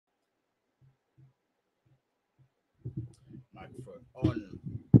Microphone on.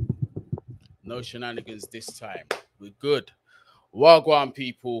 No shenanigans this time. We're good. Wagwan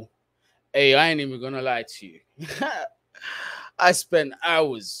people. Hey, I ain't even gonna lie to you. I spent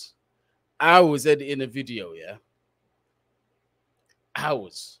hours editing a video, yeah.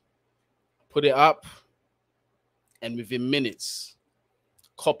 Hours. Put it up, and within minutes,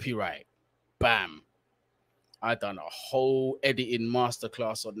 copyright. Bam. I done a whole editing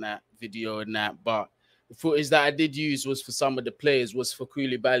masterclass on that video and that, but the footage that I did use was for some of the players, was for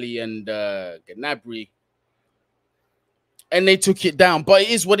Koulibaly and Gnabry. And they took it down. But it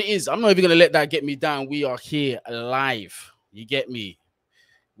is what it is. I'm not even going to let that get me down. We are here live. You get me?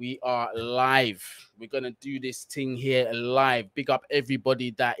 We are live. We're going to do this thing here live. Big up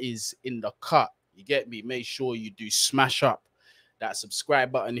everybody that is in the cut. You get me? Make sure you do smash up that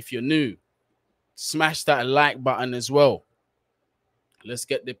subscribe button if you're new. Smash that like button as well. Let's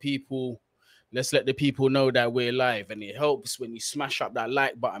let the people know that we're live, and it helps when you smash up that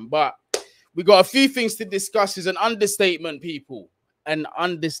like button. But we got a few things to discuss. Is an understatement, people. An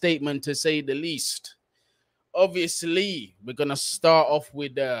understatement, to say the least. Obviously, we're gonna start off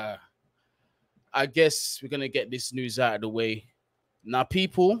with I guess we're gonna get this news out of the way. Now,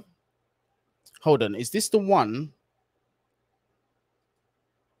 people, hold on. Is this the one?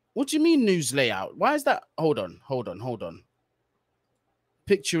 What do you mean news layout? Why is that? Hold on.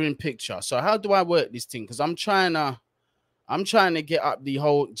 Picture in picture. So how do I work this thing? Because I'm trying to get up the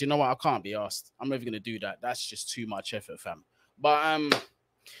whole. Do you know what? I can't be asked. I'm never gonna do that. That's just too much effort, fam. But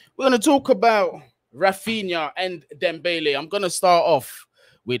we're gonna talk about Raphinha and Dembele. I'm gonna start off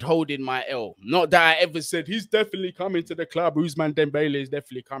with holding my L. Not that I ever said he's definitely coming to the club. Ousmane Dembele is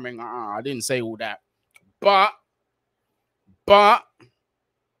definitely coming. I didn't say all that. But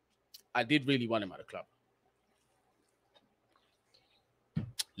I did really want him at the club.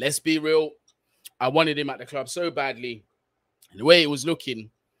 Let's be real. I wanted him at the club so badly. The way it was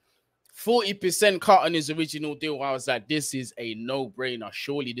looking, 40% cut on his original deal. I was like, this is a no-brainer.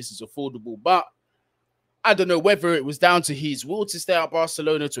 Surely this is affordable. But I don't know whether it was down to his will to stay at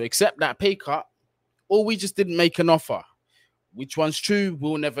Barcelona to accept that pay cut, or we just didn't make an offer. Which one's true,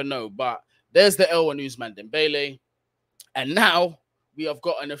 we'll never know. But there's the L on Ousmane Dembele. And now we have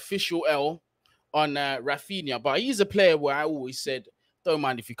got an official L on Raphinha. But he's a player where I always said, don't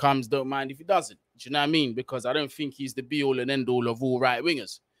mind if he comes, don't mind if he doesn't. Do you know what I mean? Because I don't think he's the be-all and end-all of all right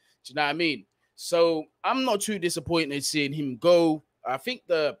wingers. Do you know what I mean? So I'm not too disappointed seeing him go. I think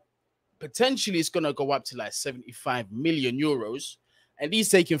potentially it's going to go up to like 75 million euros. And he's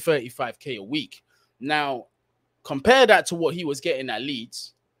taking 35k a week. Now, compare that to what he was getting at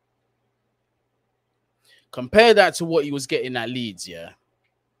Leeds. Yeah.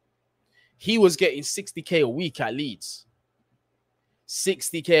 He was getting 60k a week at Leeds.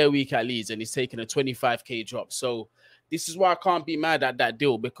 60k a week at Leeds, and he's taking a 25k drop. So this is why I can't be mad at that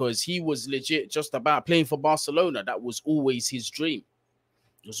deal, because he was legit just about playing for Barcelona. That was always his dream.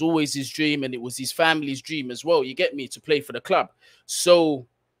 It was always his dream, and it was his family's dream as well. You get me? To play for the club. So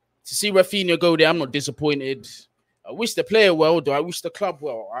to see Raphinha go there, I'm not disappointed. I wish the player well. Do I wish the club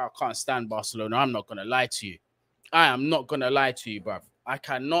well? I can't stand Barcelona. I'm not going to lie to you. I am not going to lie to you, bruv. I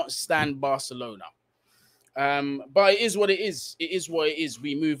cannot stand Barcelona. But it is what it is. It is what it is.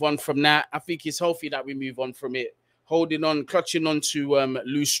 We move on from that. I think it's healthy that we move on from it. Holding on, clutching on to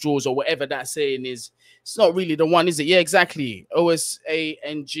loose straws or whatever that saying is. It's not really the one, is it? Yeah, exactly.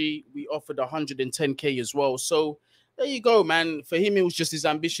 OSANG, we offered 110k as well. So there you go, man. For him, it was just his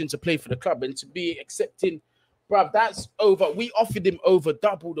ambition to play for the club and to be accepting. Bruv, that's over. We offered him over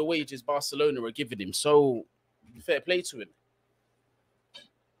double the wages Barcelona were giving him. So fair play to him.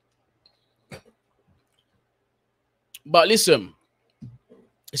 But listen,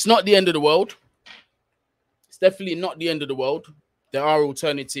 it's not the end of the world. It's definitely not the end of the world. There are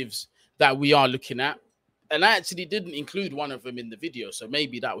alternatives that we are looking at. And I actually didn't include one of them in the video. So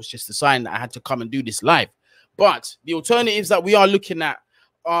maybe that was just a sign that I had to come and do this live. But the alternatives that we are looking at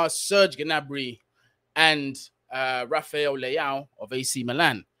are Serge Gnabry and Raphael Leao of AC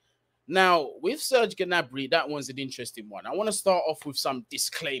Milan. Now, with Serge Gnabry, that one's an interesting one. I want to start off with some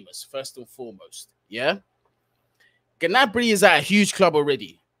disclaimers, first and foremost. Yeah? Gnabry is at a huge club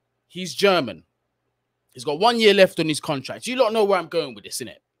already. He's German. He's got 1 year left on his contract. You don't know where I'm going with this,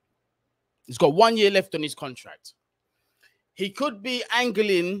 innit? He's got 1 year left on his contract. He could be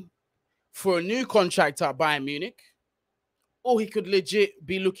angling for a new contract at Bayern Munich, or he could legit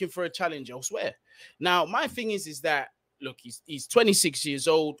be looking for a challenge elsewhere. Now, my thing is that, look, he's 26 years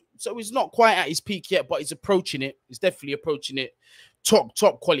old, so he's not quite at his peak yet, but he's approaching it. He's definitely approaching it. Top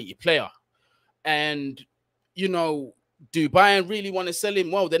quality player. And you know, do Bayern really want to sell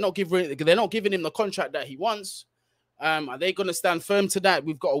him? Well, they're not giving him the contract that he wants. Are they going to stand firm to that?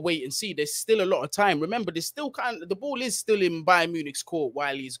 We've got to wait and see. There's still a lot of time. Remember, there's still the ball is still in Bayern Munich's court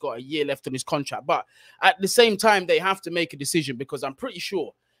while he's got a year left on his contract. But at the same time, they have to make a decision because I'm pretty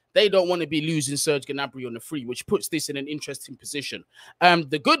sure they don't want to be losing Serge Gnabry on the free, which puts this in an interesting position.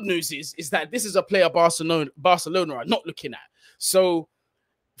 The good news is that this is a player Barcelona are not looking at. So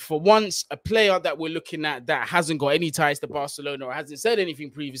for once, a player that we're looking at that hasn't got any ties to Barcelona or hasn't said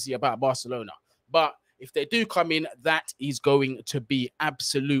anything previously about Barcelona. But if they do come in, that is going to be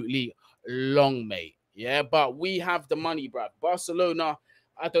absolutely long, mate. Yeah, but we have the money, bruv. Barcelona,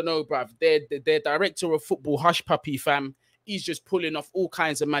 I don't know, bruv. Their director of football, Hush Puppy, fam, he's just pulling off all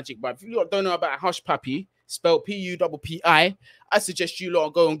kinds of magic, bruv. If you don't know about Hush Puppy, spelled P-U-P-P-I, I suggest you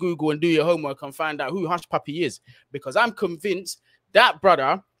lot go on Google and do your homework and find out who Hush Puppy is. Because I'm convinced that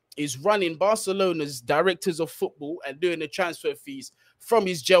brother is running Barcelona's directors of football and doing the transfer fees from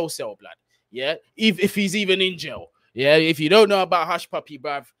his jail cell, blood. Yeah, if he's even in jail. Yeah, if you don't know about Hush Puppy,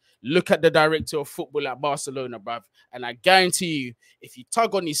 bruv, look at the director of football at Barcelona, bruv. And I guarantee you, if you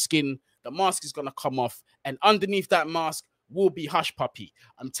tug on his skin, the mask is going to come off. And underneath that mask will be Hush Puppy.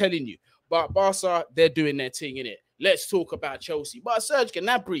 I'm telling you. But Barca, they're doing their thing, innit? Let's talk about Chelsea. But Serge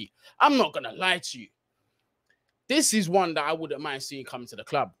Gnabry, I'm not going to lie to you. This is one that I wouldn't mind seeing come to the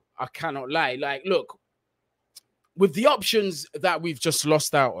club. I cannot lie. Like, look, with the options that we've just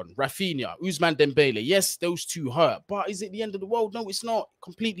lost out on, Raphinha, Ousmane Dembele, yes, those two hurt, but is it the end of the world? No, it's not.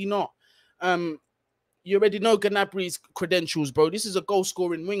 Completely not. You already know Gnabry's credentials, bro. This is a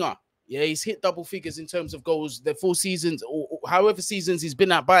goal-scoring winger. Yeah, he's hit double figures in terms of goals. The 4 seasons, or however seasons he's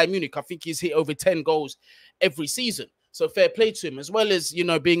been at Bayern Munich, I think he's hit over 10 goals every season. So fair play to him, as well as, you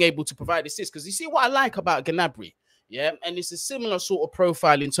know, being able to provide assists. Because you see what I like about Gnabry? Yeah, and it's a similar sort of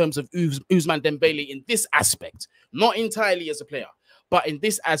profile in terms of Ousmane Dembele in this aspect. Not entirely as a player, but in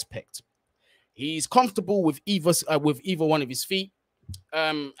this aspect. He's comfortable with either one of his feet.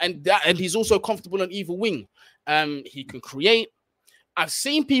 And he's also comfortable on either wing. He can create. I've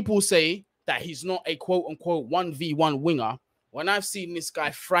seen people say that he's not a quote-unquote 1v1 winger when I've seen this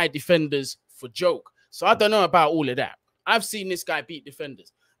guy fry defenders for joke. So I don't know about all of that. I've seen this guy beat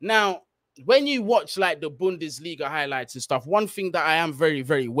defenders. Now, when you watch like the Bundesliga highlights and stuff, one thing that I am very,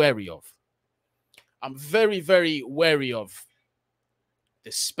 very wary of, I'm very, very wary of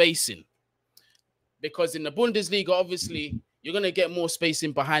the spacing. Because in the Bundesliga, obviously, you're going to get more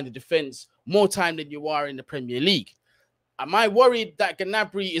spacing behind the defense, more time than you are in the Premier League. Am I worried that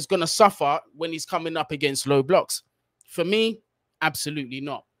Gnabry is going to suffer when he's coming up against low blocks? For me, absolutely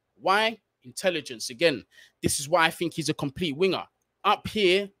not. Why? Intelligence. Again, this is why I think he's a complete winger. Up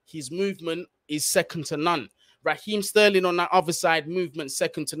here, his movement is second to none. Raheem Sterling on that other side, movement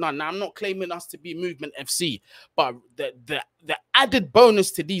second to none. Now, I'm not claiming us to be Movement FC, but the added bonus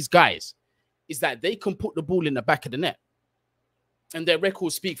to these guys is that they can put the ball in the back of the net. And their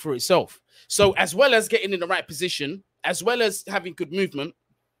records speak for itself. So as well as getting in the right position, as well as having good movement,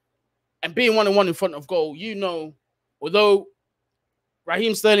 and being one-on-one in front of goal, you know, although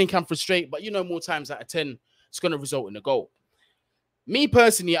Raheem Sterling can frustrate, but you know more times out of 10, it's going to result in a goal. Me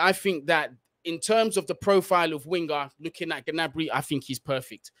personally, I think that in terms of the profile of winger, looking at Gnabry, I think he's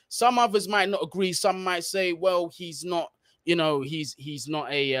perfect. Some others might not agree. Some might say, well, he's not, you know, he's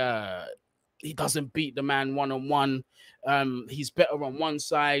not a, he doesn't beat the man one-on-one. He's better on one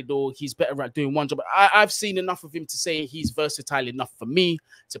side, or he's better at doing one job. I've seen enough of him to say he's versatile enough for me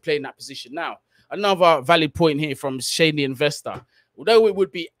to play in that position. Now, another valid point here from Shane the Investor. Although it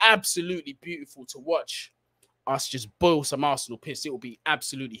would be absolutely beautiful to watch us just boil some Arsenal piss, it would be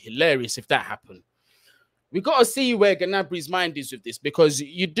absolutely hilarious if that happened. We got to see where Gnabry's mind is with this, because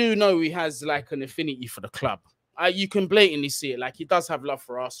you do know he has like an affinity for the club. You can blatantly see it. Like, he does have love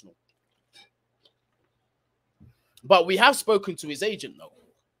for Arsenal. But we have spoken to his agent, though.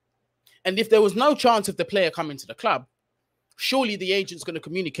 And if there was no chance of the player coming to the club, surely the agent's going to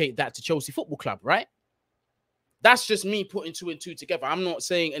communicate that to Chelsea Football Club, right? That's just me putting 2 and 2 together. I'm not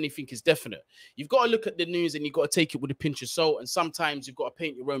saying anything is definite. You've got to look at the news and you've got to take it with a pinch of salt. And sometimes you've got to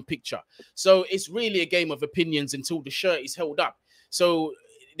paint your own picture. So it's really a game of opinions until the shirt is held up. So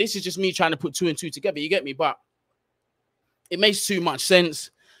this is just me trying to put 2 and 2 together. You get me? But it makes too much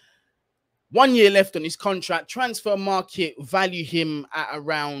sense. 1 year left on his contract. Transfer market value him at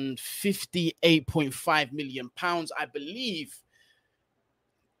around £58.5 million. I believe.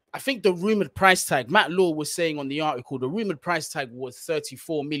 I think the rumored price tag, Matt Law was saying on the article, the rumored price tag was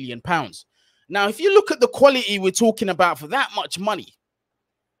 £34 million. Now, if you look at the quality we're talking about for that much money,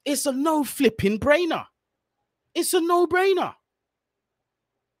 it's a no flipping brainer. It's a no brainer.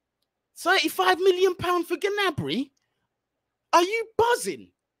 £35 million for Gnabry? Are you buzzing?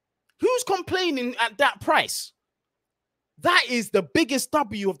 Who's complaining at that price? That is the biggest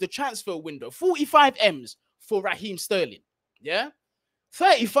W of the transfer window. 45 M's for Raheem Sterling. Yeah?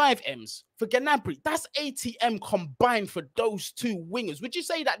 35 M's for Gnabry. That's 80 M combined for those two wingers. Would you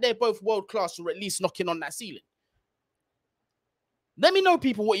say that they're both world-class or at least knocking on that ceiling? Let me know,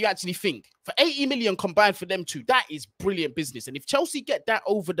 people, what you actually think. For 80 million combined for them two, that is brilliant business. And if Chelsea get that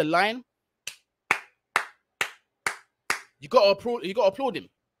over the line, you got to applaud him. You got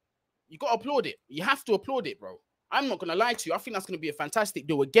to applaud it. You have to applaud it, bro. I'm not going to lie to you. I think that's going to be a fantastic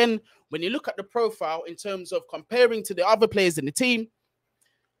deal. Again, when you look at the profile in terms of comparing to the other players in the team,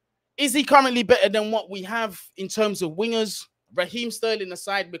 is he currently better than what we have in terms of wingers? Raheem Sterling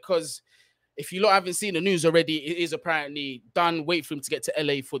aside, because if you lot haven't seen the news already, it is apparently done. Wait for him to get to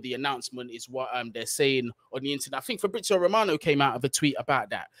LA for the announcement is what they're saying on the internet. I think Fabrizio Romano came out of a tweet about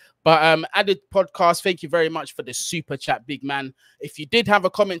that. But added podcast, thank you very much for the super chat, big man. If you did have a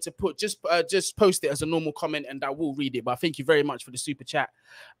comment to put, just post it as a normal comment and I will read it. But thank you very much for the super chat.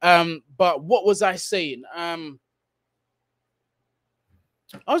 But what was I saying?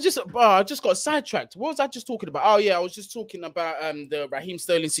 I just got sidetracked. What was I just talking about? Oh yeah, I was just talking about the Raheem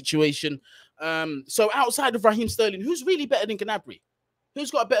Sterling situation. So outside of Raheem Sterling, who's really better than Gnabry?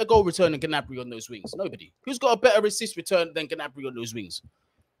 Who's got a better goal return than Gnabry on those wings? Nobody. Who's got a better assist return than Gnabry on those wings?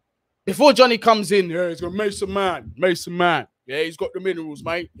 Before Johnny comes in, yeah, he's got Mason Man. Yeah, he's got the minerals,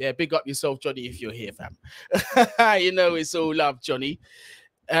 mate. Yeah, big up yourself, Johnny, if you're here, fam. You know it's all love, Johnny.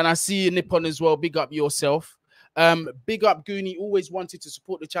 And I see you, Nippon, as well. Big up yourself. Big up Guni, always wanted to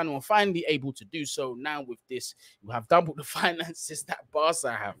support the channel and finally able to do so. Now with this, you have doubled the finances that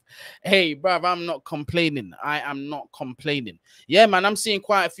Barca have. Hey, bruv, I'm not complaining. I am not complaining. Yeah, man, I'm seeing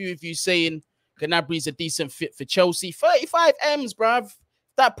quite a few of you saying Gnabry's a decent fit for Chelsea. 35 M's, bruv. If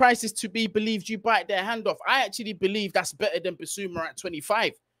that price is to be believed, you bite their hand off. I actually believe that's better than Bissouma at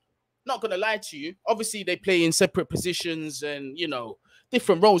 25. Not gonna lie to you. Obviously, they play in separate positions and, you know,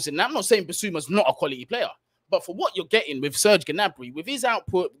 different roles. And I'm not saying Bissouma's not a quality player. But for what you're getting with Serge Gnabry, with his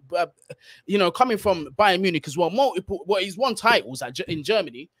output, you know, coming from Bayern Munich as well, he's won titles in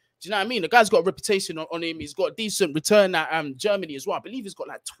Germany. Do you know what I mean? The guy's got a reputation on him. He's got a decent return at Germany as well. I believe he's got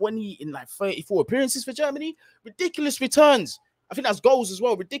like 20 in like 34 appearances for Germany. Ridiculous returns. I think that's goals as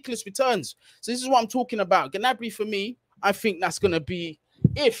well. Ridiculous returns. So this is what I'm talking about. Gnabry, for me, I think that's going to be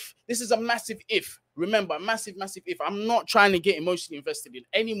if. This is a massive if. Remember, massive if. I'm not trying to get emotionally invested in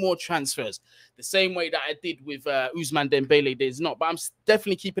any more transfers the same way that I did with Ousmane Dembele. There's not, but I'm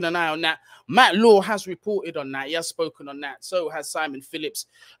definitely keeping an eye on that. Matt Law has reported on that. He has spoken on that. So has Simon Phillips.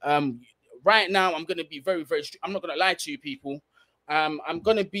 Right now, I'm going to be very, very strict. I'm not going to lie to you, people. I'm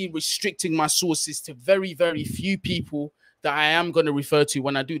going to be restricting my sources to very, very few people that I am going to refer to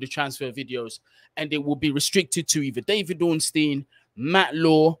when I do the transfer videos. And it will be restricted to either David Ornstein, Matt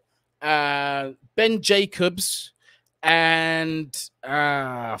Law, Ben Jacobs, and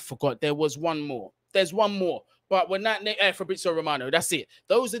I forgot there was one more. There's one more, but when that Fabrizio Romano, that's it.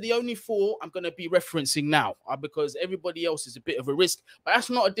 Those are the only four I'm going to be referencing now because everybody else is a bit of a risk, but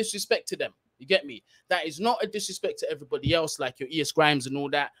that's not a disrespect to them. You get me? That is not a disrespect to everybody else, like your ES Grimes and all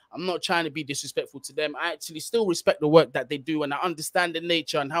that. I'm not trying to be disrespectful to them. I actually still respect the work that they do, and I understand the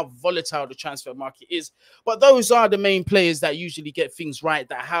nature and how volatile the transfer market is. But those are the main players that usually get things right,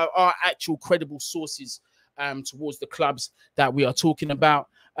 that are actual credible sources towards the clubs that we are talking about.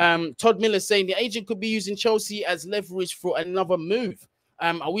 Todd Miller saying the agent could be using Chelsea as leverage for another move.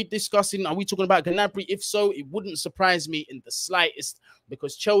 Are we talking about Gnabry? If so, it wouldn't surprise me in the slightest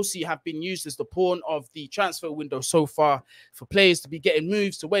because Chelsea have been used as the pawn of the transfer window so far for players to be getting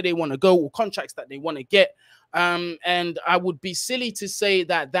moves to where they want to go or contracts that they want to get. And I would be silly to say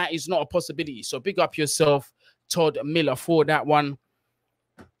that that is not a possibility. So big up yourself, Todd Miller, for that one.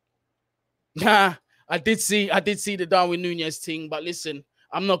 I did see the Darwin Núñez thing, but listen,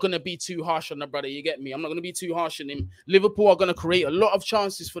 I'm not going to be too harsh on the brother. You get me? I'm not going to be too harsh on him. Liverpool are going to create a lot of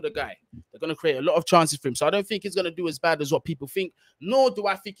chances for the guy. They're going to create a lot of chances for him. So I don't think he's going to do as bad as what people think, nor do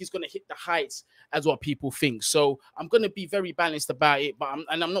I think he's going to hit the heights as what people think. So I'm going to be very balanced about it, but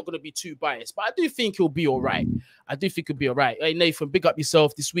I'm not going to be too biased. But I do think he'll be all right. I do think he'll be all right. Hey, Nathan, big up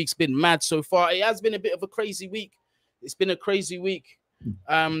yourself. This week's been mad so far. It has been a bit of a crazy week. It's been a crazy week.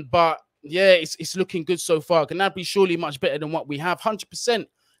 But yeah, it's looking good so far. Gnabry surely much better than what we have. 100%.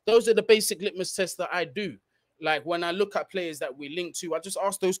 Those are the basic litmus tests that I do. Like when I look at players that we link to, I just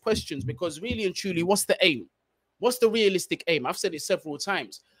ask those questions because really and truly, what's the aim? What's the realistic aim? I've said it several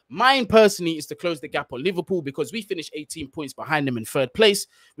times. Mine personally is to close the gap on Liverpool because we finished 18 points behind them in third place.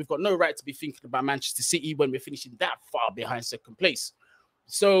 We've got no right to be thinking about Manchester City when we're finishing that far behind second place.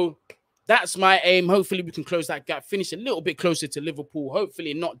 So That's my aim. Hopefully we can close that gap, finish a little bit closer to Liverpool.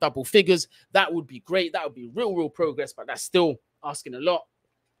 Hopefully not double figures. That would be great. That would be real progress, but that's still asking a lot.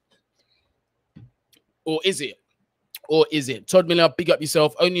 Or is it? Or is it? Todd Miller, big up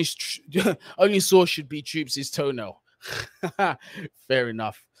yourself. Only source should be Troops' toenail. Fair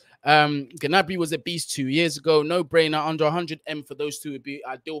enough. Gnabry was a beast 2 years ago. No brainer. Under 100M for those two would be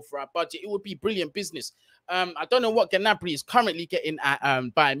ideal for our budget. It would be brilliant business. I don't know what Gnabry is currently getting at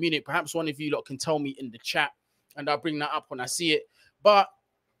Bayern Munich. Perhaps one of you lot can tell me in the chat, and I'll bring that up when I see it. But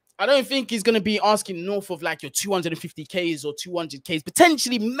I don't think he's going to be asking north of like your 250Ks or 200Ks.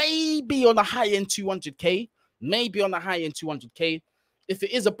 Potentially, maybe on the high end 200K. Maybe on the high end 200K. If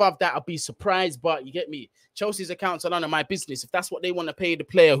it is above that, I'll be surprised. But you get me. Chelsea's accounts are none of my business. If that's what they want to pay the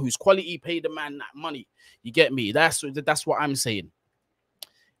player who's quality, pay the man that money. You get me. That's what I'm saying.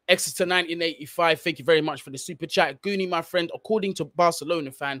 Exeter 1985, thank you very much for the super chat. Guni, my friend, according to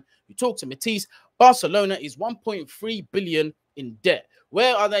Barcelona fan who talked to Matisse, Barcelona is 1.3 billion in debt.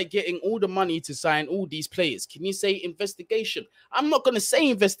 Where are they getting all the money to sign all these players? Can you say investigation? I'm not going to say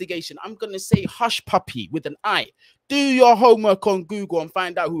investigation. I'm going to say hush puppy with an I. Do your homework on Google and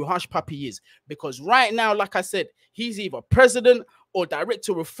find out who Hush Puppy is. Because right now, like I said, he's either president or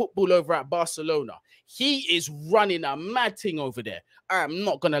director of football over at Barcelona. He is running a mad thing over there. I'm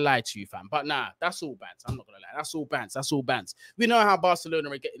not going to lie to you, fam. But nah, that's all bands. I'm not going to lie. That's all bands. That's all bands. We know how Barcelona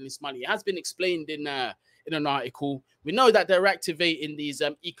are getting this money. It has been explained in an article. We know that they're activating these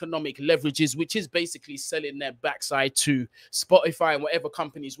economic leverages, which is basically selling their backside to Spotify and whatever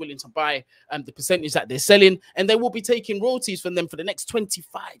company is willing to buy the percentage that they're selling. And they will be taking royalties from them for the next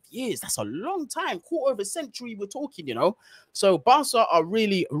 25 years. That's a long time. Quarter of a century we're talking, you know. So Barca are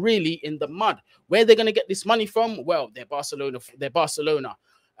really in the mud. Where they're going to get this money from? Well, they're Barcelona.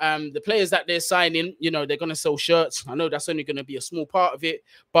 The players that they're signing, you know, they're going to sell shirts. I know that's only going to be a small part of it,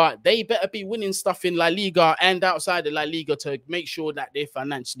 but they better be winning stuff in La Liga and outside of La Liga to make sure that they're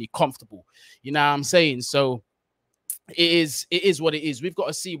financially comfortable. You know what I'm saying? So it is what it is. We've got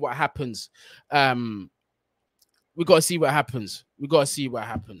to see what happens. We've got to see what happens.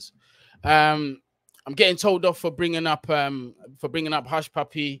 I'm getting told off for bringing up Hush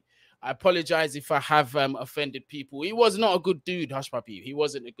Puppy. I apologize if I have offended people. He was not a good dude, Hush Puppy. He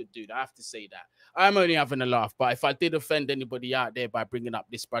wasn't a good dude. I have to say that. I'm only having a laugh. But if I did offend anybody out there by bringing up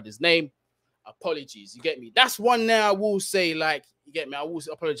this brother's name, apologies. You get me? That's one there I will say, like, you get me? I will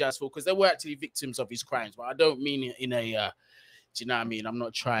apologize for, because they were actually victims of his crimes. But I don't mean it in a, do you know what I mean? I'm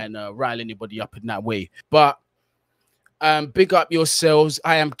not trying to rile anybody up in that way. But big up yourselves.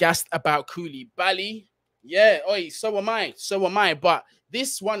 I am gassed about Koulibaly. Yeah, oi, so am I. But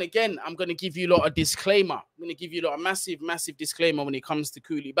this one, again, I'm going to give you a lot of disclaimer. I'm going to give you a lot of massive disclaimer when it comes to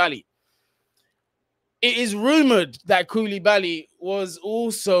Koulibaly. It is rumored that Koulibaly was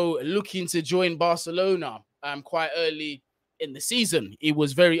also looking to join Barcelona quite early in the season. He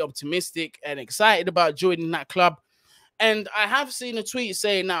was very optimistic and excited about joining that club. And I have seen a tweet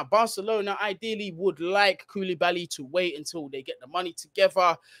saying that Barcelona ideally would like Koulibaly to wait until they get the money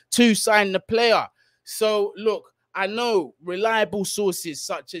together to sign the player. So, look, I know reliable sources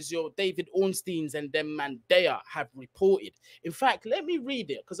such as your David Ornsteins and them Mandea have reported. In fact, let me read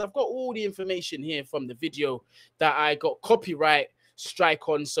it, because I've got all the information here from the video that I got copyright strike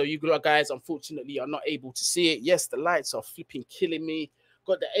on. So you guys, unfortunately, are not able to see it. Yes, the lights are flipping killing me.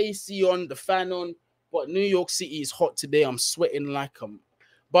 Got the AC on, the fan on. But New York City is hot today. I'm sweating like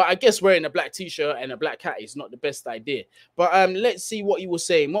but I guess wearing a black t-shirt and a black hat is not the best idea. But let's see what he was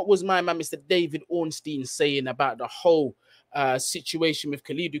saying. What was my man, Mr. David Ornstein, saying about the whole situation with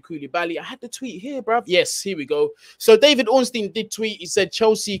Kalidou Koulibaly? I had the tweet here, bruv. Yes, here we go. So David Ornstein did tweet. He said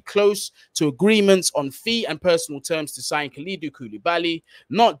Chelsea close to agreements on fee and personal terms to sign Kalidou Koulibaly.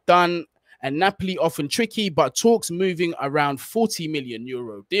 Not done. And Napoli often tricky, but talks moving around €40 million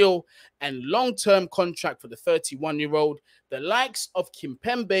deal and long-term contract for the 31-year-old. The likes of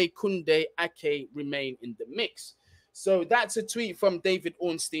Kimpembe, Koundé, Ake remain in the mix. So that's a tweet from David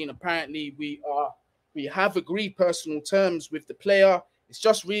Ornstein. Apparently, we have agreed personal terms with the player. It's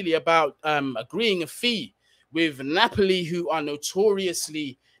just really about agreeing a fee with Napoli, who are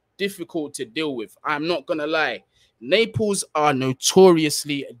notoriously difficult to deal with. I'm not going to lie. Naples are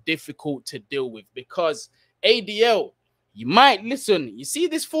notoriously difficult to deal with because ADL, you might listen. You see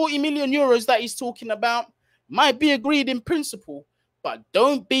this €40 million that he's talking about might be agreed in principle, but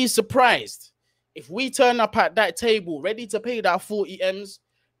don't be surprised if we turn up at that table ready to pay that 40 M's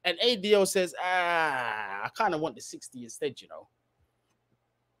and ADL says, I kind of want the 60 instead, you know.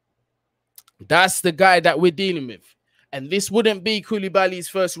 That's the guy that we're dealing with. And this wouldn't be Koulibaly's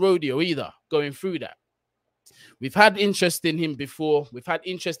first rodeo either, going through that. We've had interest in him before. We've had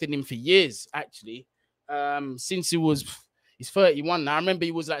interest in him for years, actually. Since he's 31 now. I remember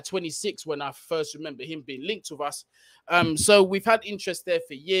he was like 26 when I first remember him being linked with us. So we've had interest there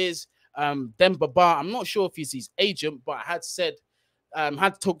for years. Demba Ba, I'm not sure if he's his agent, but I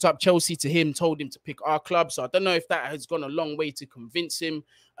had talked up Chelsea to him, told him to pick our club. So I don't know if that has gone a long way to convince him.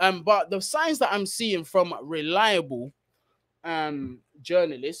 But the signs that I'm seeing from reliable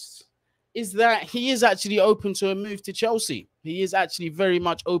journalists is that he is actually open to a move to Chelsea. He is actually very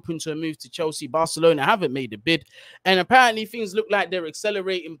much open to a move to Chelsea. Barcelona haven't made a bid, and apparently things look like they're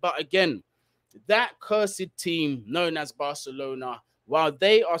accelerating. But again, that cursed team known as Barcelona, while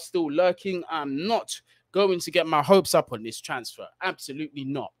they are still lurking, I'm not going to get my hopes up on this transfer. Absolutely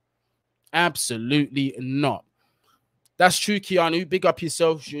not. Absolutely not. That's true, Keanu. Big up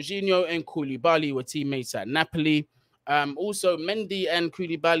yourself. Jorginho and Koulibaly were teammates at Napoli. Also, Mendy and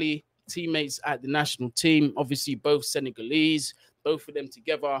Koulibaly, teammates at the national team. Obviously, both Senegalese, both of them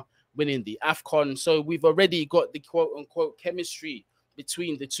together winning the AFCON. So we've already got the quote-unquote chemistry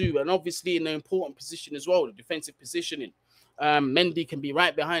between the two. And obviously in an important position as well, the defensive positioning. Mendy can be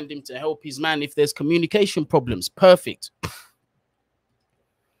right behind him to help his man if there's communication problems. Perfect.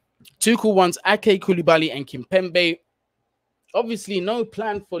 Tuchel wants Ake, Koulibaly, and Kimpembe. Obviously, no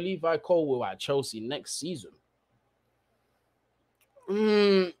plan for Levi Colwill at Chelsea next season.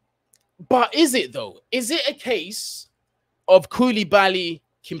 But is it, though? Is it a case of Koulibaly,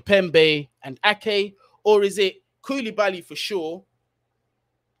 Kimpembe, and Ake? Or is it Koulibaly for sure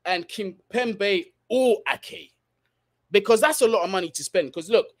and Kimpembe or Ake? Because that's a lot of money to spend. Because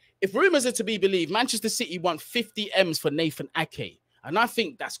look, if rumors are to be believed, Manchester City want 50 M's for Nathan Ake. And I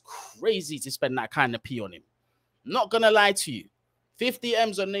think that's crazy to spend that kind of P on him. Not going to lie to you. 50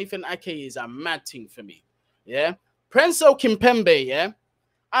 M's on Nathan Ake is a mad thing for me. Yeah. Prenso Kimpembe, yeah.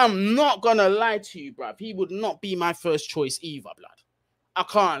 I'm not going to lie to you, bruv. He would not be my first choice either, blood. I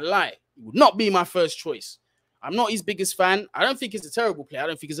can't lie. He would not be my first choice. I'm not his biggest fan. I don't think he's a terrible player. I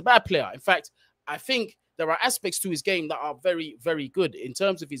don't think he's a bad player. In fact, I think there are aspects to his game that are very, very good. In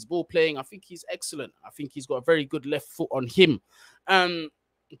terms of his ball playing, I think he's excellent. I think he's got a very good left foot on him.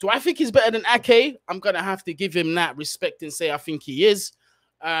 Do I think he's better than Ake? I'm going to have to give him that respect and say I think he is.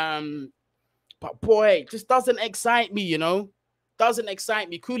 But boy, it just doesn't excite me, you know. Doesn't excite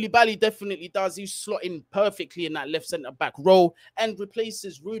me. Koulibaly definitely does. He's slotting perfectly in that left centre-back role and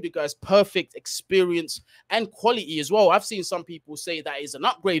replaces Rudiger's perfect experience and quality as well. I've seen some people say that is an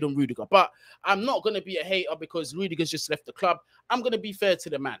upgrade on Rudiger, but I'm not going to be a hater because Rudiger's just left the club. I'm going to be fair to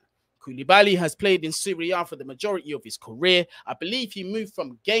the man. Koulibaly has played in Serie A for the majority of his career. I believe he moved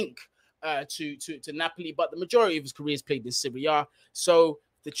from Genk to Napoli, but the majority of his career is played in Serie A. So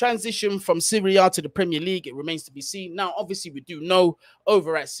the transition from Serie A to the Premier League, it remains to be seen. Now, obviously, we do know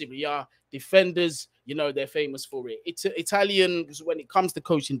over at Serie A, defenders, you know, they're famous for it. Italians, when it comes to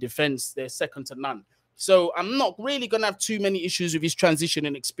coaching defense, they're second to none. So I'm not really going to have too many issues with his transition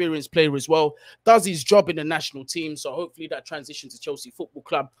and experienced player as well. Does his job in the national team. So hopefully that transition to Chelsea Football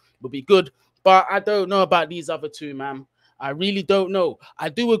Club will be good. But I don't know about these other two, man. I really don't know. I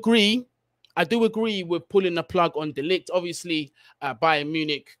do agree with pulling the plug on De Ligt. Obviously, Bayern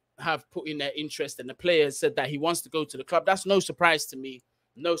Munich have put in their interest and the player said that he wants to go to the club. That's no surprise to me.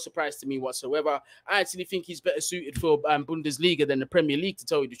 No surprise to me whatsoever. I actually think he's better suited for Bundesliga than the Premier League, to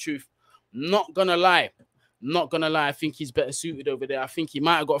tell you the truth. Not gonna lie. I think he's better suited over there. I think he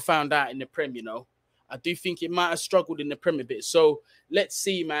might have got found out in the Prem, you know. I do think he might have struggled in the Prem a bit. So let's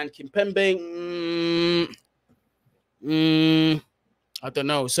see, man. Kimpembe. I don't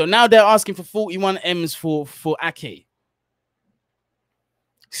know. So now they're asking for 41 M's for Ake.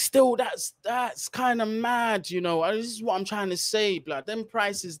 Still, that's kind of mad, you know. This is what I'm trying to say, blood. Them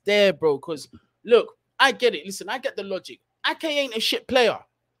prices there, bro. Because look, I get it. Listen, I get the logic. Ake ain't a shit player.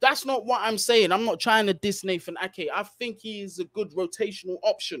 That's not what I'm saying. I'm not trying to diss Nathan Ake. I think he is a good rotational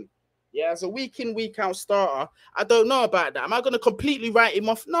option. Yeah, as a week in, week out starter. I don't know about that. Am I going to completely write him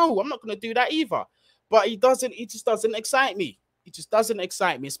off? No, I'm not going to do that either. But he just doesn't excite me. It just doesn't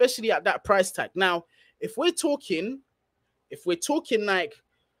excite me, especially at that price tag. Now, if we're talking like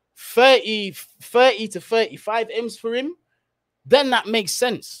 30 to 35 M's for him, then that makes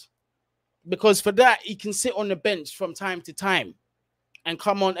sense. Because for that, he can sit on the bench from time to time and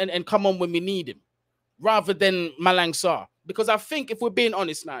come on and come on when we need him, rather than Malang Sarr. Because I think if we're being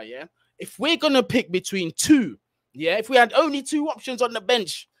honest now, yeah, if we're gonna pick between two, yeah, if we had only two options on the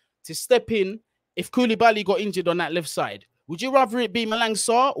bench to step in, if Koulibaly got injured on that left side, would you rather it be Malang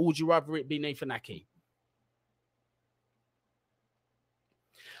Sarr or would you rather it be Nathan Ake?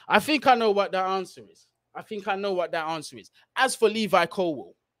 I think I know what that answer is. As for Levi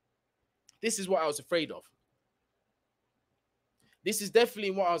Colwill, this is what I was afraid of. This is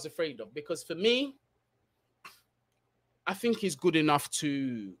definitely what I was afraid of, because for me, I think he's good enough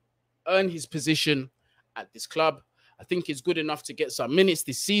to earn his position at this club. I think he's good enough to get some minutes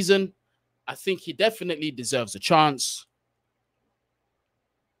this season. I think he definitely deserves a chance.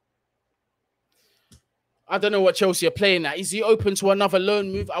 I don't know what Chelsea are playing at. Is he open to another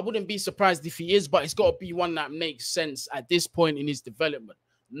loan move? I wouldn't be surprised if he is, but it's got to be one that makes sense at this point in his development.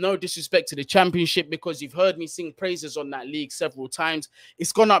 No disrespect to the Championship, because you've heard me sing praises on that league several times.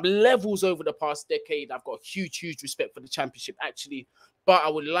 It's gone up levels over the past decade. I've got huge respect for the Championship, actually. But I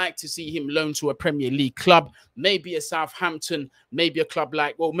would like to see him loaned to a Premier League club, maybe a Southampton, maybe a club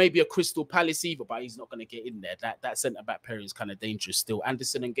like, well, maybe a Crystal Palace either, but he's not going to get in there. That centre-back pair is kind of dangerous still.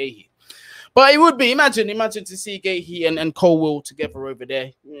 Anderson and Gahey. But it would be, imagine to see Gahey and Colwill together over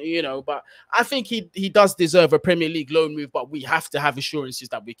there, you know. But I think he does deserve a Premier League loan move, but we have to have assurances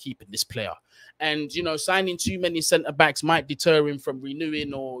that we're keeping this player. And, you know, signing too many centre-backs might deter him from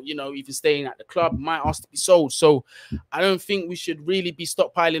renewing or, you know, even staying at the club, might ask to be sold. So I don't think we should really be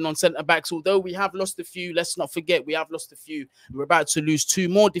stockpiling on centre-backs, although we have lost a few. Let's not forget, we have lost a few. We're about to lose 2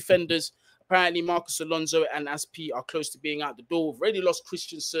 more defenders. Apparently, Marcus Alonso and Aspi are close to being out the door. We've already lost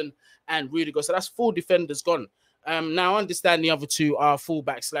Christensen and Rudiger. So that's 4 defenders gone. Now, I understand the other 2 are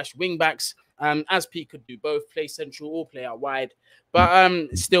fullbacks / wingbacks. Aspi could do both, play central or play out wide. But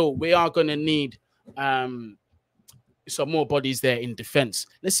still, we are going to need some more bodies there in defense.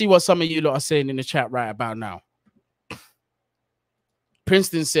 Let's see what some of you lot are saying in the chat right about now.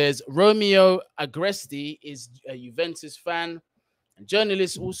 Princeton says, Romeo Agresti is a Juventus fan. And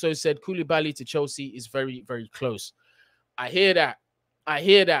journalists also said Koulibaly to Chelsea is very close. I hear that.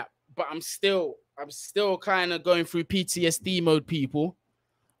 But I'm still kind of going through PTSD mode, people.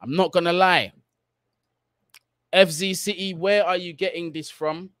 I'm not going to lie. FZ City, where are you getting this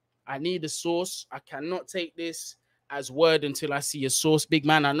from? I need a source. I cannot take this as word until I see a source. Big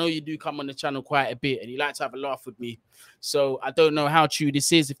man, I know you do come on the channel quite a bit and you like to have a laugh with me. So I don't know how true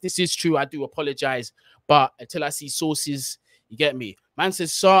this is. If this is true, I do apologize. But until I see sources, you get me. Man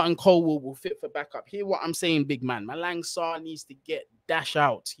says Sarr and Colwill will fit for backup. Hear what I'm saying, big man. Malang Sarr needs to dash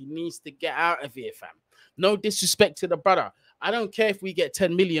out. He needs to get out of here, fam. No disrespect to the brother. I don't care if we get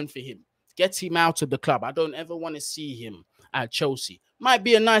 10 million for him. Get him out of the club. I don't ever want to see him at Chelsea. Might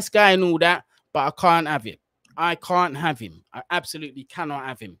be a nice guy and all that, but I can't have it. I can't have him. I absolutely cannot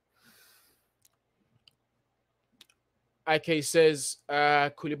have him. IK says,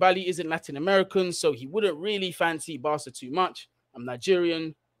 Koulibaly isn't Latin American, so he wouldn't really fancy Barca too much. I'm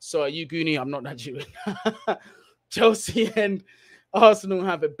Nigerian, so are you, Guni? I'm not Nigerian. Chelsea and Arsenal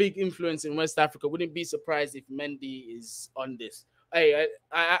have a big influence in West Africa. Wouldn't be surprised if Mendy is on this. Hey,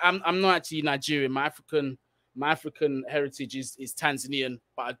 I'm not actually Nigerian. My African heritage is Tanzanian,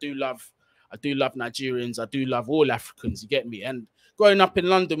 but I do love Nigerians. I do love all Africans. You get me? And growing up in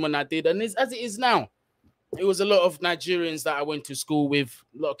London when I did, and as it is now, it was a lot of Nigerians that I went to school with,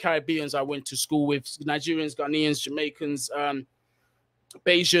 a lot of Caribbeans I went to school with, Nigerians, Ghanaians, Jamaicans,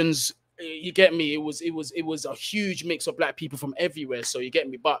 Bajans. You get me? It was a huge mix of black people from everywhere. So you get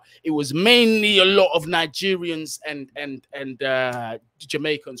me? But it was mainly a lot of Nigerians and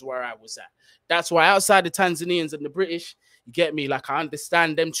Jamaicans where I was at. That's why outside the Tanzanians and the British, you get me? Like, I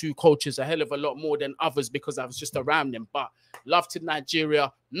understand them 2 cultures a hell of a lot more than others because I was just around them. But love to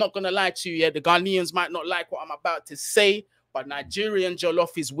Nigeria. Not going to lie to you, yeah, the Ghanaians might not like what I'm about to say, but Nigerian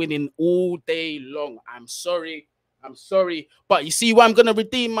jollof is winning all day long. I'm sorry. But you see why I'm going to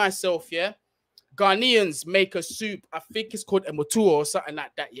redeem myself, yeah? Ghanaians make a soup. I think it's called emotuo or something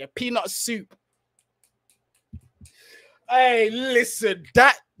like that, yeah? Peanut soup. Hey, listen,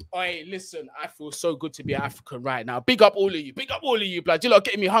 I feel so good to be African right now. Big up all of you. Blood. You're not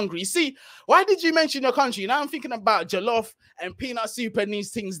getting me hungry. You see, why did you mention your country? Now I'm thinking about jollof and peanut soup and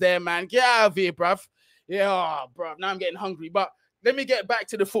these things there, man. Get out of here, bruv. Yeah, bruv. Now I'm getting hungry. But let me get back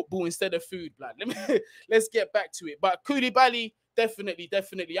to the football instead of food, blood. Let's get back to it. But Koulibaly, definitely.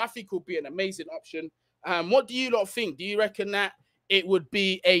 I think he'll be an amazing option. What do you lot think? Do you reckon that it would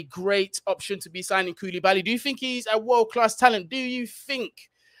be a great option to be signing Koulibaly? Do you think he's a world-class talent? Do you think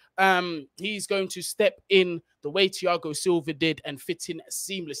he's going to step in the way Thiago Silva did and fit in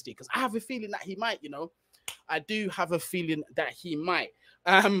seamlessly? Because I have a feeling that he might, you know. I do have a feeling that he might.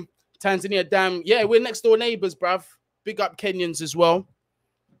 Tanzania, damn. Yeah, we're next door neighbors, bruv. Big up Kenyans as well.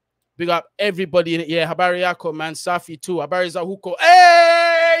 Big up everybody in it. Yeah, habari yako, man. Safi too. Habari za huko.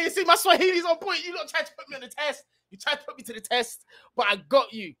 Hey, you see my Swahili's on point. You don't try to put me on the test. You tried to put me to the test, but I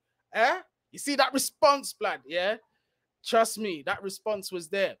got you. Eh? You see that response, blood? Yeah? Trust me, that response was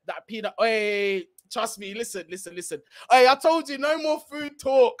there. That peanut. Hey, trust me. Listen. Hey, I told you, no more food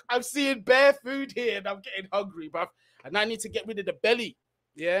talk. I'm seeing bare food here and I'm getting hungry, bruv. And I need to get rid of the belly.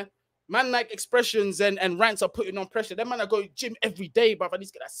 Yeah. Man, like expressions and rants are putting on pressure. Them man, I go gym every day, but I need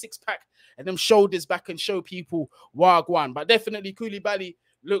to get that six pack and them shoulders back and show people Wagwan. But definitely Koulibaly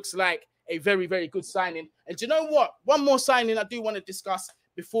looks like a very, very good signing. And do you know what? One more signing I do want to discuss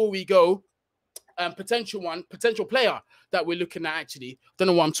before we go. Potential player that we're looking at actually. Don't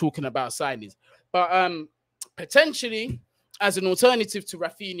know what I'm talking about signings. But potentially as an alternative to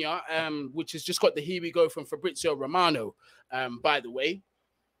Raphinha, which has just got the here we go from Fabrizio Romano, by the way.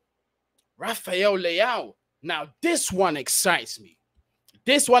 Rafael Leao. Now, this one excites me.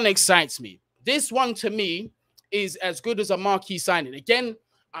 This one excites me. This one, to me, is as good as a marquee signing. Again,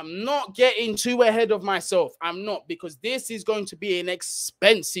 I'm not getting too ahead of myself. I'm not, because this is going to be an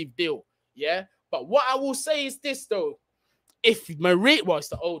expensive deal. Yeah? But what I will say is this, though. If Marie... Well, it's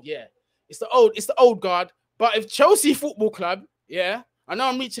the old guard. But if Chelsea Football Club, yeah, I know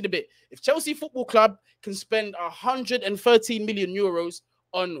I'm reaching a bit. If Chelsea Football Club can spend 113 million euros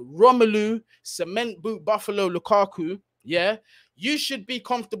on Romelu Cement Boot Buffalo Lukaku, yeah, you should be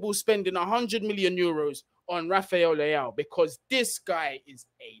comfortable spending 100 million euros on Rafael Leao, because this guy is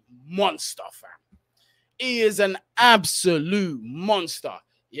a monster, fam. He is an absolute monster.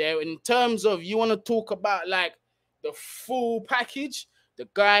 Yeah, in terms of, you want to talk about like the full package, the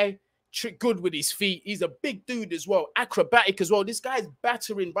guy good with his feet. He's a big dude as well, acrobatic as well. This guy's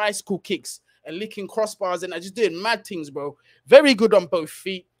battering bicycle kicks and licking crossbars and just doing mad things, bro. Very good on both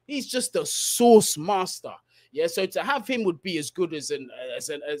feet. He's just a sauce master. Yeah, so to have him would be as good as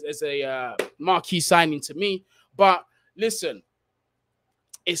a marquee signing to me. But listen,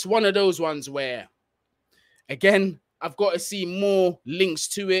 it's one of those ones where, again, I've got to see more links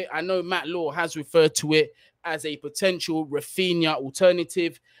to it. I know Matt Law has referred to it as a potential Raphinha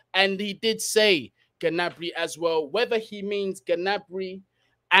alternative, and he did say Gnabry as well. Whether he means Gnabry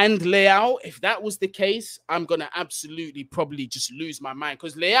and Leao, if that was the case, I'm going to absolutely probably just lose my mind,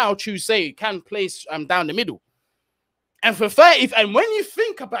 because Leao, true say, can play down the middle. And for 30, and when you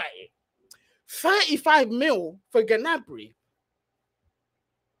think about it, 35 mil for Gnabry,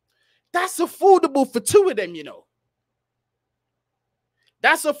 that's affordable for two of them, you know.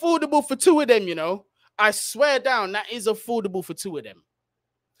 That's affordable for two of them, you know. I swear down, that is affordable for two of them.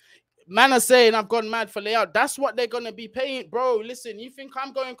 Man are saying I've gone mad for Leao. That's what they're going to be paying. Bro, listen, you think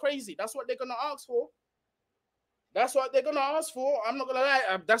I'm going crazy? That's what they're going to ask for. That's what they're going to ask for. I'm not going to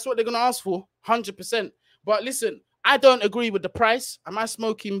lie. That's what they're going to ask for. 100%. But listen, I don't agree with the price. Am I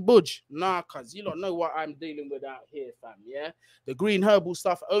smoking budge? Nah, cuz you don't know what I'm dealing with out here, fam. Yeah? The green herbal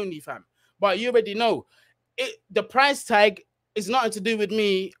stuff only, fam. But you already know. The price tag is nothing to do with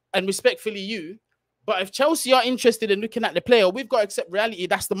me and respectfully you. But if Chelsea are interested in looking at the player, we've got to accept reality.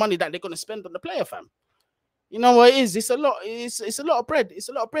 That's the money that they're going to spend on the player, fam. You know what it is? It's a lot. It's a lot of bread. It's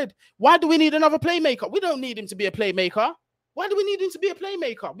a lot of bread. Why do we need another playmaker? We don't need him to be a playmaker. Why do we need him to be a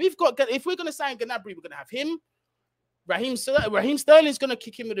playmaker? We've got, if we're going to sign Gnabry, we're going to have him. Raheem Sterling's going to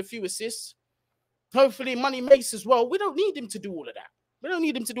kick him with a few assists. Hopefully, Money Mace as well. We don't need him to do all of that. We don't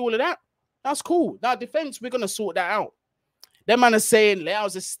need him to do all of that. That's cool. Now, defense, we're going to sort that out. Them man are saying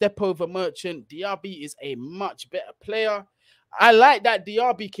Leao's a step over merchant. Diaby is a much better player. I like that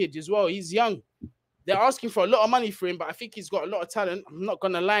Diaby kid as well. He's young. They're asking for a lot of money for him, but I think he's got a lot of talent. I'm not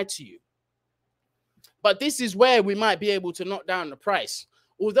going to lie to you. But this is where we might be able to knock down the price.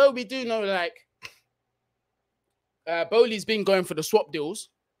 Although we do know, like, Bowley's been going for the swap deals.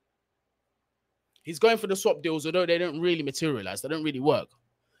 He's going for the swap deals, although they don't really materialize. They don't really work.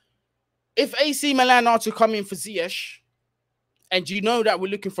 If AC Milan are to come in for Ziyech, and you know that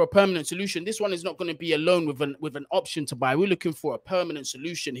we're looking for a permanent solution, this one is not going to be a loan with an option to buy. We're looking for a permanent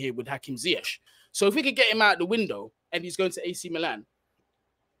solution here with Hakim Ziyech. So if we could get him out the window and he's going to AC Milan,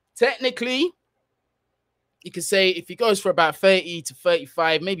 technically, you could say if he goes for about 30 to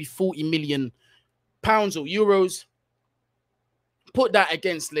 35, maybe 40 million pounds or euros, put that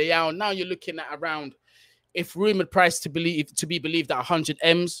against Leao. Now you're looking at around, if rumored price to be believed at 100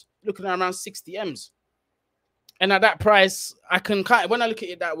 M's, looking at around 60 M's. And at that price, I can kind of, when I look at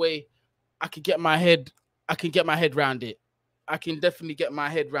it that way, I can get my head around it. I can definitely get my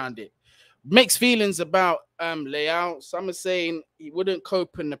head around it. Mixed feelings about Leao. Some are saying he wouldn't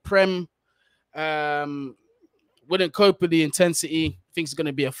cope in the Prem, wouldn't cope with the intensity. Thinks it's going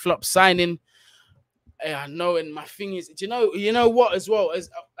to be a flop signing. I know, and my thing is, you know what as well as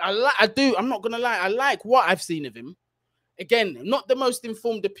I'm not gonna lie, I like what I've seen of him. Again, not the most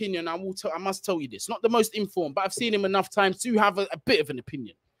informed opinion. I must tell you this, not the most informed, but I've seen him enough times to have a bit of an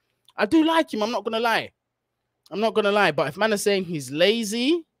opinion. I do like him. I'm not gonna lie. But if man is saying he's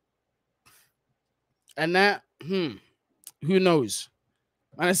lazy and that, who knows?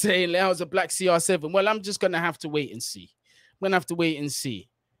 Man, I'm saying Leao's a black CR7. Well, I'm just going to have to wait and see. I'm going to have to wait and see.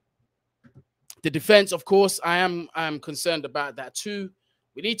 The defense, of course, I am concerned about that too.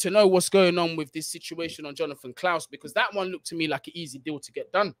 We need to know what's going on with this situation on Jonathan Klaus, because that one looked to me like an easy deal to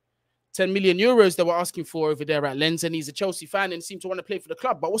get done. 10 million euros they were asking for over there at Lens, and he's a Chelsea fan and seemed to want to play for the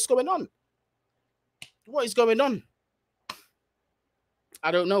club. But what's going on? What is going on?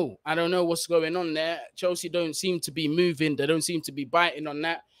 I don't know. I don't know what's going on there. Chelsea don't seem to be moving. They don't seem to be biting on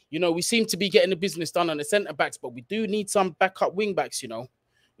that. You know, we seem to be getting the business done on the centre-backs, but we do need some backup wing-backs, you know.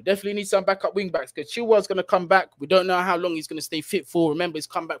 We definitely need some backup wing-backs because Chilwell's going to come back. We don't know how long he's going to stay fit for. Remember, he's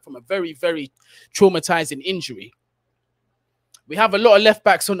come back from a very, very traumatizing injury. We have a lot of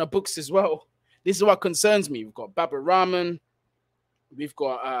left-backs on the books as well. This is what concerns me. We've got Baba Rahman. We've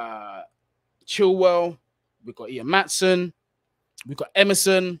got Chilwell. We've got Ian Matson. We've got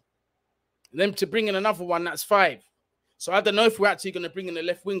Emerson. And then to bring in another one, that's 5. So I don't know if we're actually going to bring in a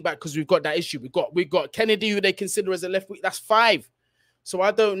left wing back because we've got that issue. We've got Kennedy, who they consider as a left wing. That's 5. So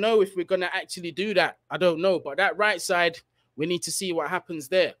I don't know if we're going to actually do that. I don't know. But that right side, we need to see what happens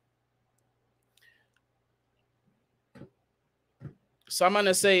there. Someone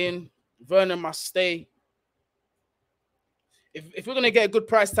is saying Werner must stay. If we're going to get a good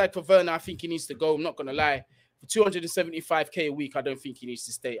price tag for Werner, I think he needs to go. I'm not going to lie. For 275k a week, I don't think he needs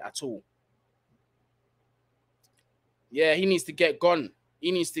to stay at all. Yeah, he needs to get gone.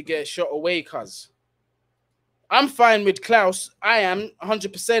 He needs to get shot away, cuz. I'm fine with Klaus. I am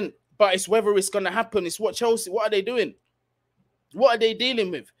 100%. But it's whether it's going to happen. It's what Chelsea, what are they doing? What are they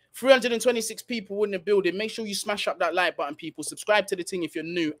dealing with? 326 people in the building. Make sure you smash up that like button, people. Subscribe to the thing if you're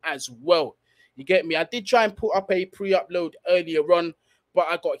new as well. You get me? I did try and put up a pre-upload earlier on, but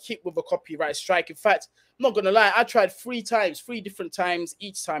I got hit with a copyright strike. In fact, I'm not going to lie. I tried 3 different times.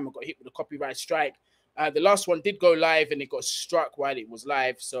 Each time I got hit with a copyright strike. The last one did go live and it got struck while it was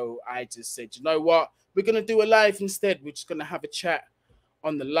live. So I just said, you know what? We're going to do a live instead. We're just going to have a chat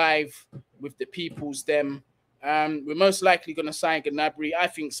on the live with the peoples them. We're most likely going to sign Gnabry. I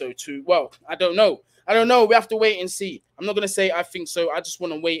think so too. Well, I don't know. I don't know. We have to wait and see. I'm not going to say I think so. I just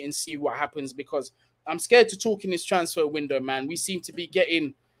want to wait and see what happens because I'm scared to talk in this transfer window, man. We seem to be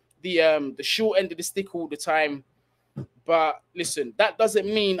getting the short end of the stick all the time. But listen, that doesn't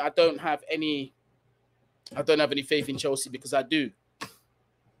mean I don't have any faith in Chelsea because I do.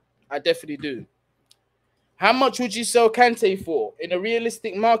 I definitely do. How much would you sell Kante for in a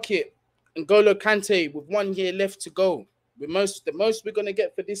realistic market? N'Golo Kante with 1 year left to go. The most we're going to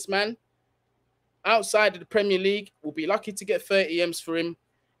get for this man outside of the Premier League, we'll be lucky to get 30 M's for him.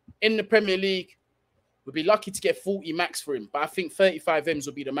 In the Premier League, we'll be lucky to get 40 max for him. But I think 35 M's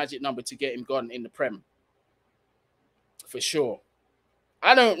will be the magic number to get him gone in the Prem. For sure.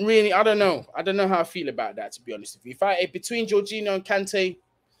 I don't know. I don't know how I feel about that, to be honest with you. If between Jorginho and Kante,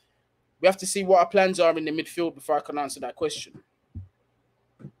 we have to see what our plans are in the midfield before I can answer that question.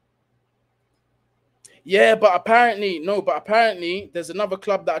 Yeah, but apparently there's another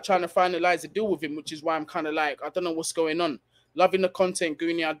club that are trying to finalize a deal with him, which is why I'm kind of like, I don't know what's going on. Loving the content,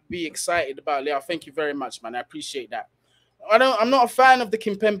 Guni. I'd be excited about it. Thank you very much, man. I appreciate that. I'm not a fan of the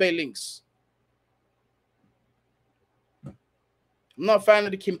Kimpembe links. I'm not a fan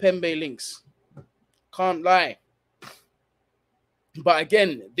of the Kimpembe links. Can't lie. But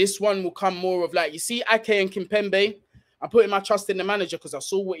again, this one will come more of like, you see Ake and Kimpembe, I'm putting my trust in the manager because I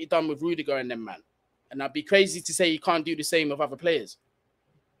saw what he done with Rudiger and them, man. And I'd be crazy to say he can't do the same with other players.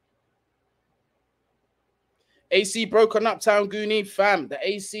 AC broken uptown, Guni. Fam, the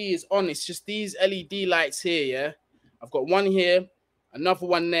AC is on. It's just these LED lights here, yeah? I've got one here, another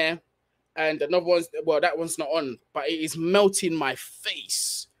one there, and another one's, well, that one's not on, but it is melting my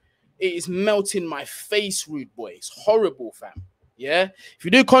face. It is melting my face, rude boy. It's horrible, fam. Yeah? If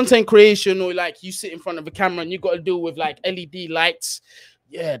you do content creation or like you sit in front of a camera and you got to deal with like LED lights,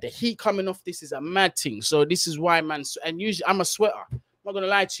 yeah, the heat coming off this is a mad thing. So this is why, man, and usually I'm a sweater. I'm not going to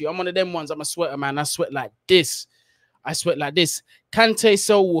lie to you. I'm one of them ones. I'm a sweater, man. I sweat like this. I sweat like this. Kante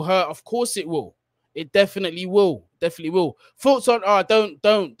so will hurt. Of course it will. It definitely will. Definitely will. Thoughts on,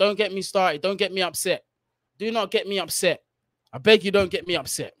 don't get me started. Don't get me upset. Do not get me upset. I beg you, don't get me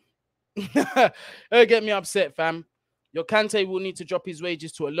upset. Don't get me upset, fam. Your Kante will need to drop his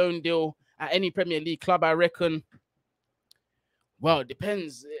wages to a loan deal at any Premier League club, I reckon. Well, it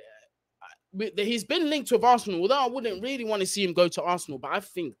depends. He's been linked with Arsenal, although I wouldn't really want to see him go to Arsenal, but I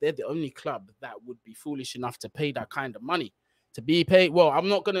think they're the only club that would be foolish enough to pay that kind of money. To be paid, well, I'm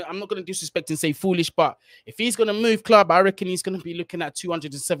not gonna disrespect and say foolish, but if he's gonna move club, I reckon he's gonna be looking at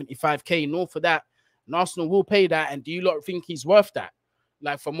 275k north of that, and Arsenal will pay that. And do you lot think he's worth that?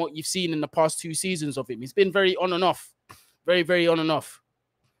 Like from what you've seen in the past 2 seasons of him, he's been very on and off, very, very on and off.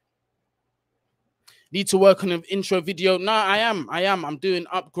 Need to work on an intro video. No, I am. I'm doing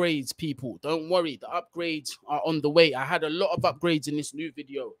upgrades, people. Don't worry. The upgrades are on the way. I had a lot of upgrades in this new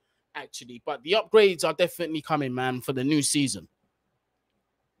video, actually. But the upgrades are definitely coming, man, for the new season.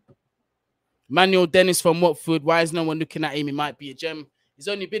 Manuel Dennis from Watford. Why is no one looking at him? He might be a gem. He's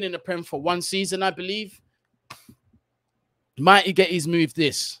only been in the Prem for 1 season, I believe. Might he get his move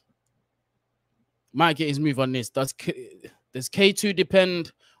this? Might get his move on this. Does K2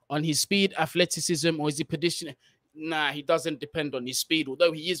 depend on his speed, athleticism, or is he positioning? Nah, he doesn't depend on his speed,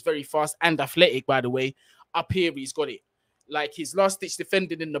 although he is very fast and athletic, by the way. Up here, he's got it. Like his last-ditch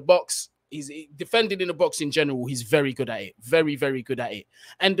defending in the box, he's defending in the box in general, he's very good at it. Very, very good at it.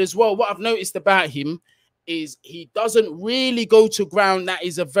 And as well, what I've noticed about him is he doesn't really go to ground. That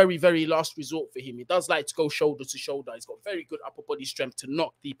is a very, very last resort for him. He does like to go shoulder to shoulder. He's got very good upper body strength to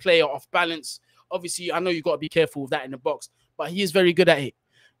knock the player off balance. Obviously, I know you've got to be careful with that in the box, but he is very good at it.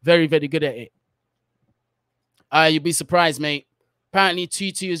 Very, very good at it. You'll be surprised, mate. Apparently,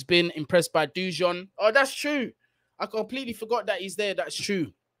 Tutu has been impressed by Dujon. Oh, that's true. I completely forgot that he's there. That's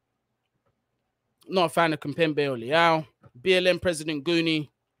true. Not a fan of Kimpembe or Leao. BLM President Guni.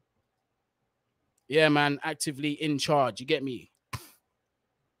 Yeah, man, actively in charge. You get me?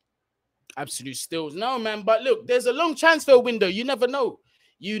 Absolute stills. No, man, but look, there's a long transfer window. You never know.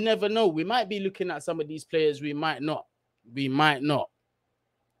 You never know. We might be looking at some of these players. We might not. We might not.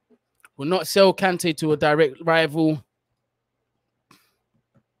 We'll not sell Kante to a direct rival.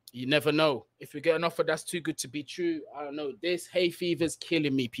 You never know. If we get an offer that's too good to be true, I don't know. This hay fever's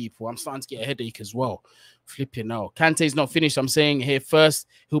killing me, people. I'm starting to get a headache as well. Flipping out. Kante's not finished. I'm saying here first,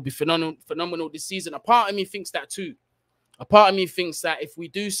 he'll be phenomenal this season. A part of me thinks that too. A part of me thinks that if we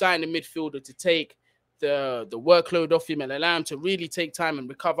do sign a midfielder to take the workload off him and allow him to really take time and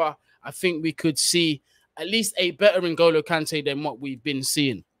recover, I think we could see at least a better N'Golo Kante than what we've been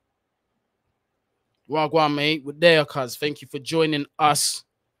seeing. Wagwan, mate. We're there, cuz. Thank you for joining us.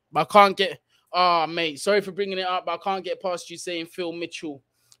 But I can't get... Oh, mate. Sorry for bringing it up, but I can't get past you saying Phil Mitchell.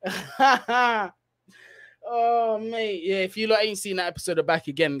 Oh, mate. Yeah, if you lot ain't seen that episode of Back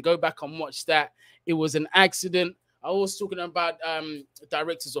Again, go back and watch that. It was an accident. I was talking about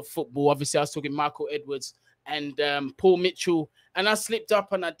directors of football. Obviously, I was talking Michael Edwards and Paul Mitchell. And I slipped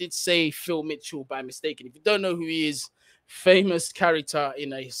up and I did say Phil Mitchell by mistake. And if you don't know who he is, famous character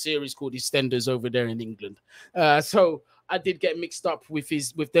in a series called EastEnders over there in England. So I did get mixed up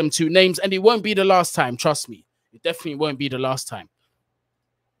with them two names. And it won't be the last time, trust me. It definitely won't be the last time.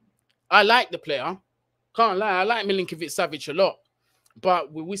 I like the player. Can't lie. I like Milinkovic-Savic a lot.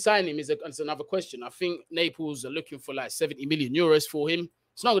 But will we sign him is another question. I think Naples are looking for like 70 million euros for him.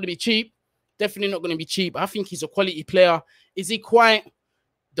 It's not going to be cheap. Definitely not going to be cheap. I think he's a quality player. Is he quite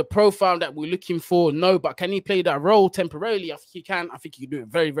the profile that we're looking for? No, but can he play that role temporarily? I think he can. I think he can do it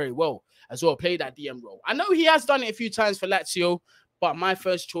very, very well as well. Play that DM role. I know he has done it a few times for Lazio, but my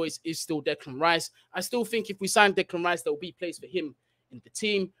first choice is still Declan Rice. I still think if we sign Declan Rice, there will be place for him in the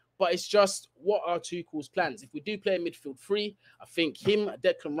team. But it's just what are Tuchel's plans. If we do play a midfield three, I think him,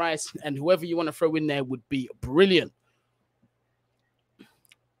 Declan Rice, and whoever you want to throw in there would be brilliant.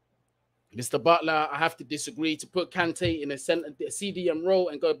 Mr. Butler, I have to disagree. To put Kante in a CDM role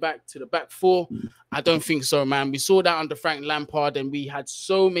and go back to the back four, I don't think so, man. We saw that under Frank Lampard, and we had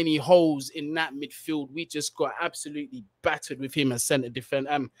so many holes in that midfield. We just got absolutely battered with him as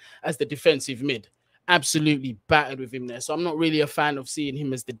as the defensive mid. Absolutely battered with him there. So I'm not really a fan of seeing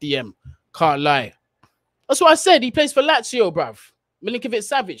him as the DM. Can't lie. That's what I said. He plays for Lazio, bruv.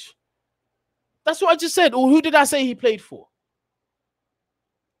 Milinkovic-Savic. That's what I just said. Or who did I say he played for?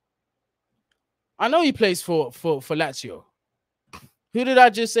 I know he plays for Lazio. Who did I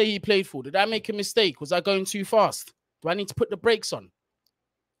just say he played for? Did I make a mistake? Was I going too fast? Do I need to put the brakes on?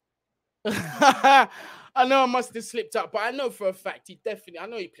 I know I must have slipped up, but I know for a fact I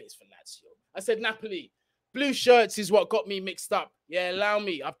know he plays for Lazio. I said Napoli. Blue shirts is what got me mixed up. Yeah, allow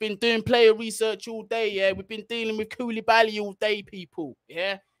me. I've been doing player research all day. Yeah, we've been dealing with Koulibaly all day, people.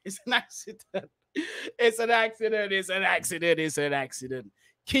 Yeah, it's an accident. It's an accident. It's an accident. It's an accident.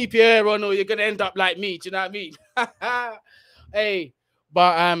 Keep your hair on or you're going to end up like me. Do you know what I mean? Hey,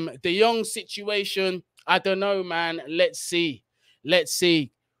 but the young situation, I don't know, man. Let's see. Let's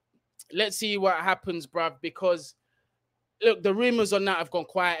see. Let's see what happens, bruv, because look, the rumors on that have gone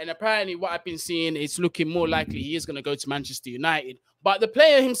quiet, and apparently what I've been seeing is looking more likely he is going to go to Manchester United. But the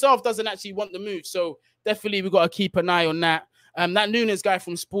player himself doesn't actually want the move, so definitely we've got to keep an eye on that. That Nunes guy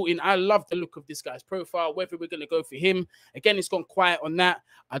from Sporting, I love the look of this guy's profile. Whether we're going to go for him, again, it's gone quiet on that.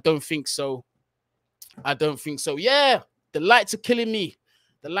 I don't think so. I don't think so. Yeah, the lights are killing me.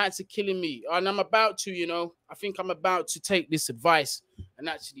 The lights are killing me. And I'm about to, I think I'm about to take this advice and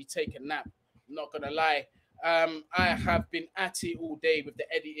actually take a nap. Not gonna lie. I have been at it all day with the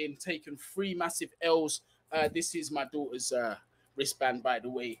editing, taken 3 massive L's. This is my daughter's wristband, by the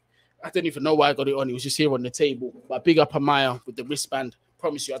way. I don't even know why I got it on. It was just here on the table. But big up Amaya with the wristband.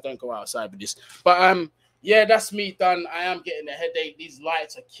 Promise you I don't go outside with this. But yeah, that's me done. I am getting a headache. These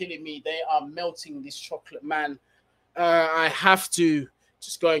lights are killing me. They are melting this chocolate, man. I have to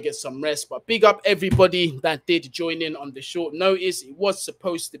just go and get some rest. But big up everybody that did join in on the short notice. It was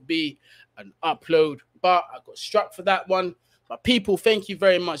supposed to be an upload, but I got struck for that one. But people, thank you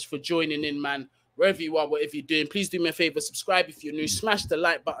very much for joining in, man. Wherever you are, whatever you're doing, please do me a favor, subscribe if you're new, smash the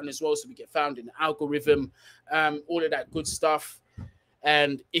like button as well so we get found in the algorithm, all of that good stuff.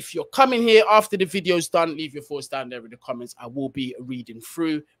 And if you're coming here after the video's done, leave your thoughts down there in the comments. I will be reading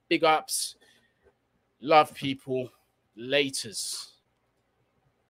through. Big ups. Love people. Laters.